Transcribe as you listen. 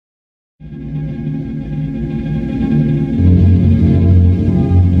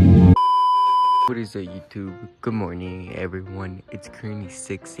What's up, YouTube? Good morning, everyone. It's currently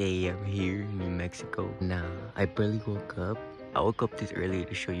 6 a.m. here in New Mexico. Now, I barely woke up. I woke up this early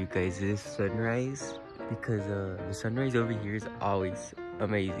to show you guys this sunrise because the sunrise over here is always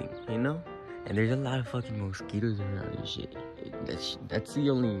amazing, you know? And there's a lot of fucking mosquitoes around and shit. That's the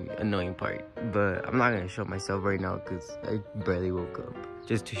only annoying part. But I'm not gonna show myself right now because I barely woke up.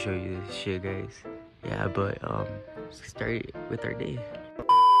 Just to show you this shit, guys. Yeah, but let's start with our day.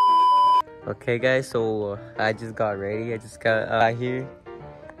 Okay, guys, so I just got ready. I just got here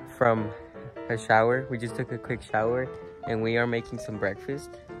from a shower. We just took a quick shower and we are making some breakfast.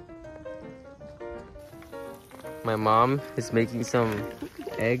 My mom is making some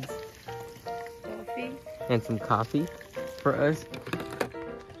eggs and some coffee for us.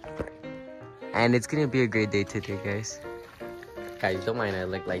 And it's gonna be a great day today, guys. Guys, don't mind I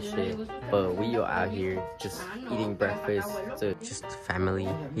look like shit, but we are out here just eating breakfast. So just family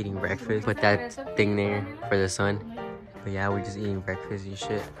eating breakfast. Put that thing there for the sun. But yeah, we're just eating breakfast and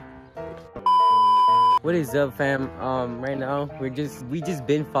shit. What is up, fam? Right now we just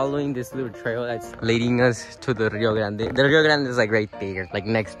been following this little trail that's leading us to the Rio Grande. The Rio Grande is like right there, like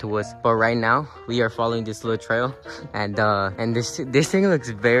next to us. But right now we are following this little trail, and this thing looks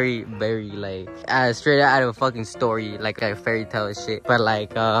very like straight out of a fucking story, like a fairy tale and shit. But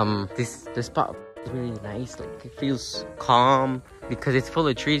like this spot is really nice. Like it feels calm because it's full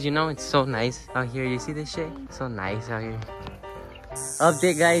of trees. You know, it's so nice out here. You see this shit? So nice out here.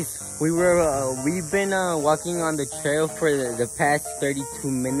 Update, guys, we've been walking on the trail for the past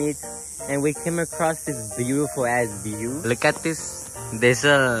 32 minutes and we came across this beautiful ass view. Look at this is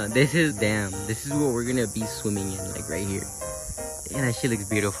what we're gonna be swimming in, like right here. Damn, that shit looks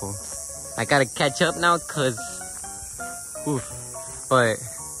beautiful. I gotta catch up now cause but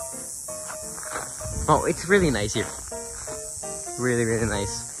oh, it's really nice here, really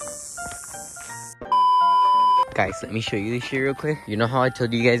nice. Guys, let me show you this shit real quick. You know how I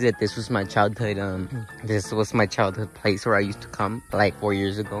told you guys that this was my childhood place where I used to come like 4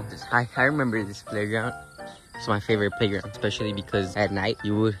 years ago? I remember this playground. It's my favorite playground, especially because at night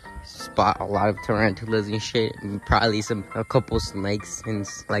you would spot a lot of tarantulas and shit, and probably a couple snakes and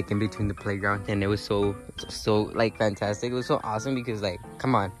like in between the playground. And it was so like fantastic. It was so awesome because like,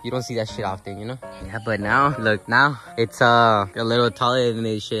 come on, you don't see that shit often, you know? Yeah, but now look, now it's a little taller than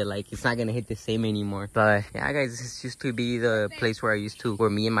this shit. Like it's not gonna hit the same anymore. But yeah, guys, this used to be the place where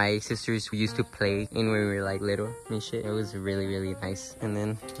me and my sisters used to play in when we were like little and shit. It was really nice. And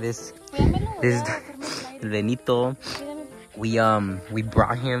then this is Benito. We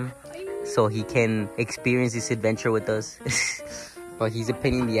brought him so he can experience this adventure with us. But he's a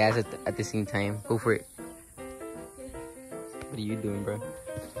pain in the ass at the same time. Go for it. What are you doing, bro?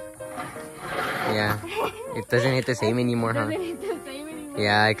 Yeah, it doesn't hit the same anymore, huh?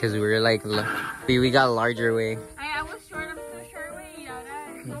 Yeah, because we're like, we got larger way. I was short, I'm so short way.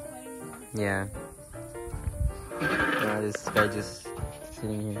 Yeah. Now this guy just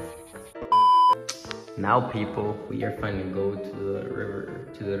sitting here. Now, people, we are finally go to the river,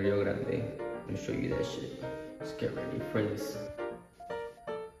 to the Rio Grande. I'm gonna show you that shit. Let's get ready for this.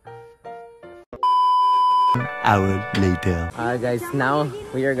 Hour later. Alright, guys, now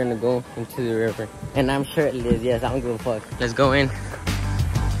we are gonna go into the river. And I'm shirtless, yes, I don't give a fuck. Let's go in.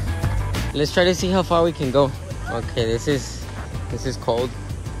 Let's try to see how far we can go. Okay, this is cold.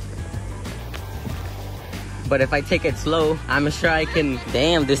 But if I take it slow, I'm sure I can.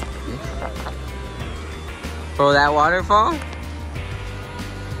 Damn, this. Bro, that waterfall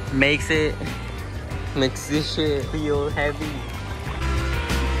makes this shit feel heavy.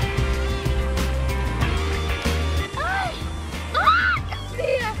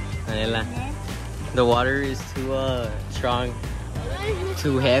 Ayala, the water is too strong,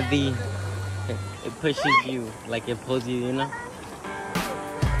 too heavy. It pushes you, like it pulls you, you know?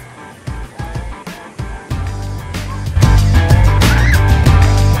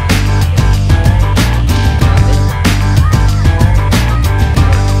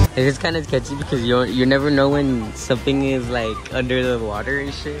 It's kind of sketchy because you never know when something is like under the water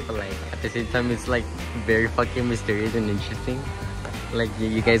and shit, but like at the same time it's like very fucking mysterious and interesting. Like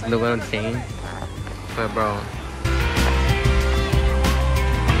you guys know what I'm saying? But bro,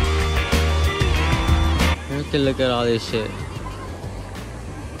 you have to look at all this shit.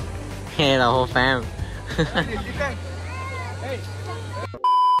 Yeah, the whole fam.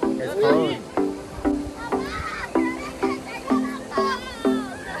 It's cold.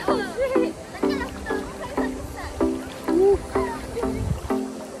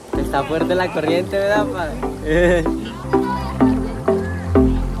 Está fuerte la corriente, ¿verdad, pa?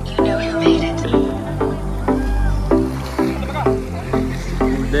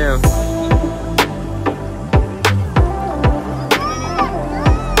 Damn.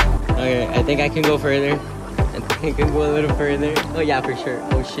 that can go further. And it can go a little further. Oh yeah, for sure.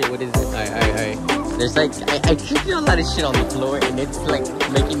 Oh shit, what is it? Alright. There's like, I keep a lot of shit on the floor and it's like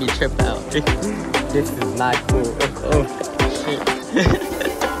making me trip out. This is not cool. Oh shit.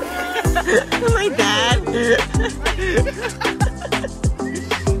 My dad.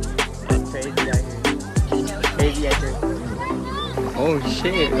 That's crazy out here. Crazy out here. Oh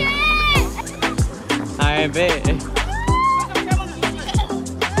shit. I bet.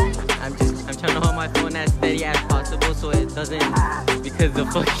 I'm trying to hold my phone as steady as possible so it doesn't, because the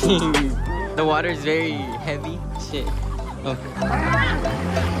water is very heavy. Shit. Oh.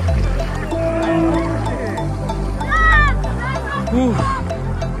 Whew.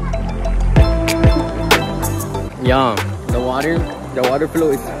 Yeah, the water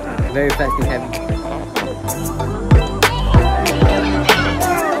flow is very fast and heavy.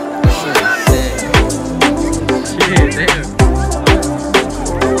 Shit, damn.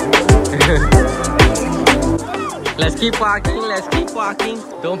 Let's keep walking.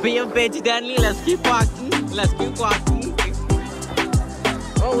 Don't be a bitch, Danny. Let's keep walking.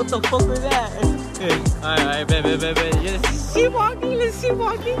 Oh, what the fuck was that? Alright, baby. Let's keep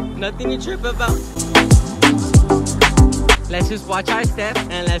walking. Nothing to trip about. Let's just watch our steps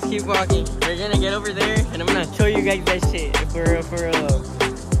and let's keep walking. We're gonna get over there and I'm gonna show you guys that shit for real.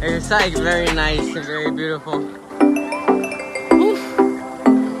 It's like very nice and very beautiful.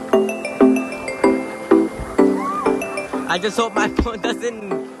 I just hope my phone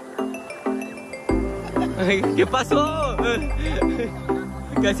doesn't... ¿Qué pasó?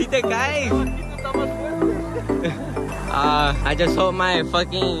 Casi te caes. I just hope my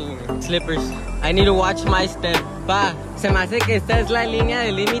fucking slippers. I need to watch my step. Pa, se me hace que esta es la línea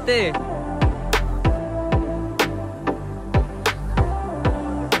de límite.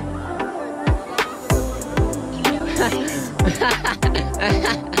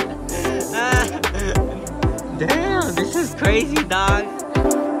 Damn, this is crazy, dog.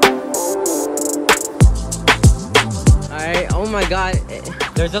 Alright, oh my god.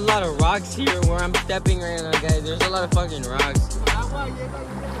 There's a lot of rocks here where I'm stepping right now, guys. There's a lot of fucking rocks.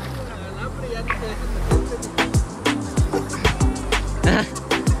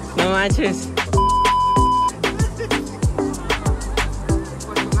 No manches.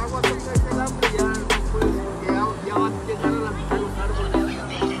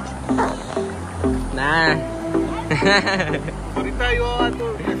 Nah. Ahorita yo a tu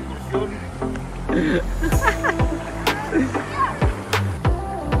excursión.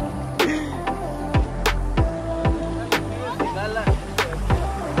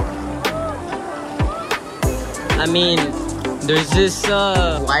 I mean, there's this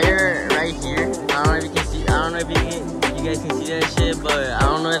wire right here. I don't know if you can see. I don't know if you guys can see that shit, but I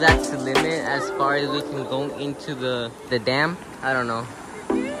don't know if that's the limit as far as we can go into the dam. I don't know.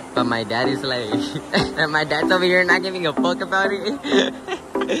 But my dad is like, my dad's over here not giving a fuck about it.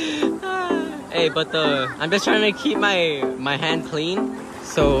 Hey, but I'm just trying to keep my hand clean,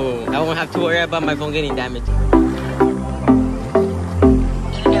 so I won't have to worry about my phone getting damaged.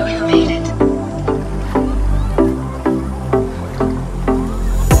 You know who made it.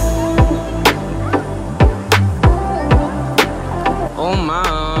 Oh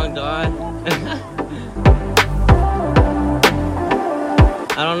my god.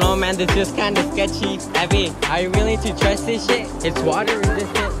 I don't know, man, this is kind of sketchy. Abby, are you willing to trust this shit? It's water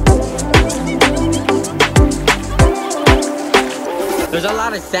resistant. There's a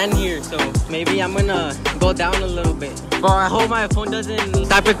lot of sand here, so maybe I'm gonna go down a little bit. But I hope my phone doesn't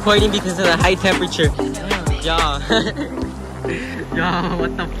stop recording because of the high temperature. Y'all. Y'all,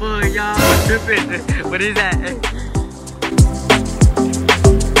 what the fuck, y'all? I'm tripping. What is that?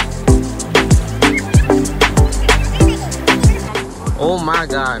 Oh my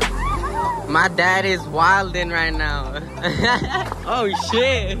god. My dad is wilding right now. Oh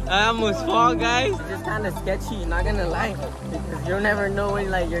shit. I almost fall, guys. It's just kind of sketchy, not gonna lie. Because you'll never know when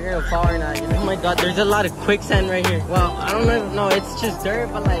like you're gonna fall or not. Oh my god, there's a lot of quicksand right here. Well, I don't know. No, it's just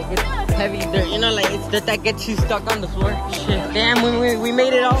dirt, but like it's heavy dirt. You know, like it's dirt that gets you stuck on the floor. Shit. Damn, we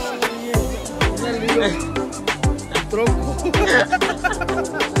made it all over here.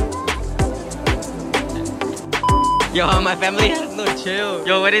 Yo, my family has no chill.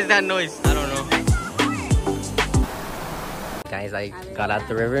 Yo, what is that noise? I don't know. Guys, I got out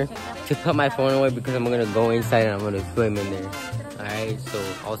the river to put my phone away because I'm gonna go inside and I'm gonna swim in there. Alright, so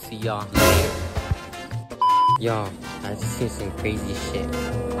I'll see y'all later. Yo, I just seen some crazy shit.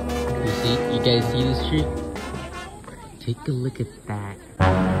 You guys see this tree? Take a look at that.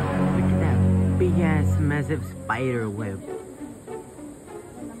 Look at that big ass massive spider web.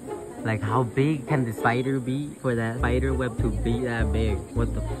 Like, how big can the spider be for that spider web to be that big?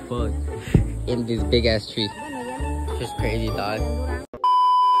 What the fuck? in this big ass tree. Just crazy, dog.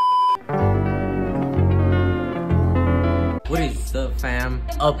 What is up, fam?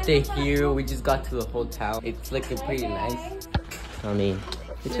 Update here. We just got to the hotel. It's looking pretty nice. I mean,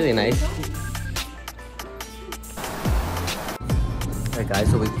 it's really nice. Alright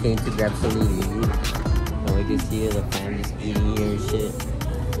guys, so we came to grab some meat. And we can see the fam just eating here and shit.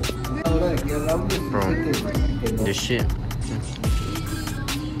 Bro, this shit.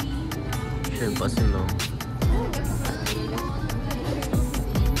 Shit busting though.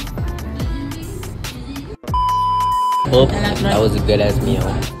 Oh, that was a good ass meal.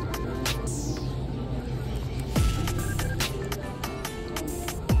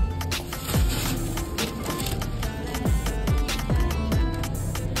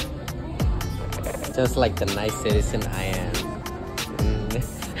 Just like the nice citizen I am.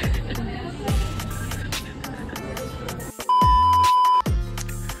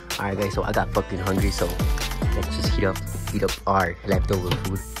 Alright guys, so I got fucking hungry, so let's just heat up our leftover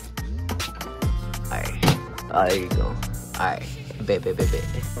food. Alright, there you go. Alright, bet.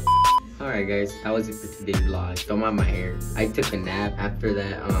 Alright guys, that was it for today's vlog. Don't mind my hair. I took a nap after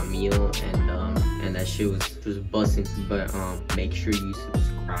that meal, and that shit was busting. But make sure you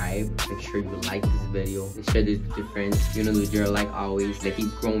subscribe, make sure you like this video, and share this with your friends. You know the drill, like always. They keep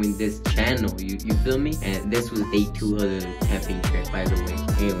growing this channel, you feel me? And this was day 2 of the camping trip, by the way.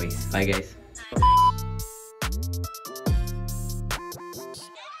 Anyways, bye guys.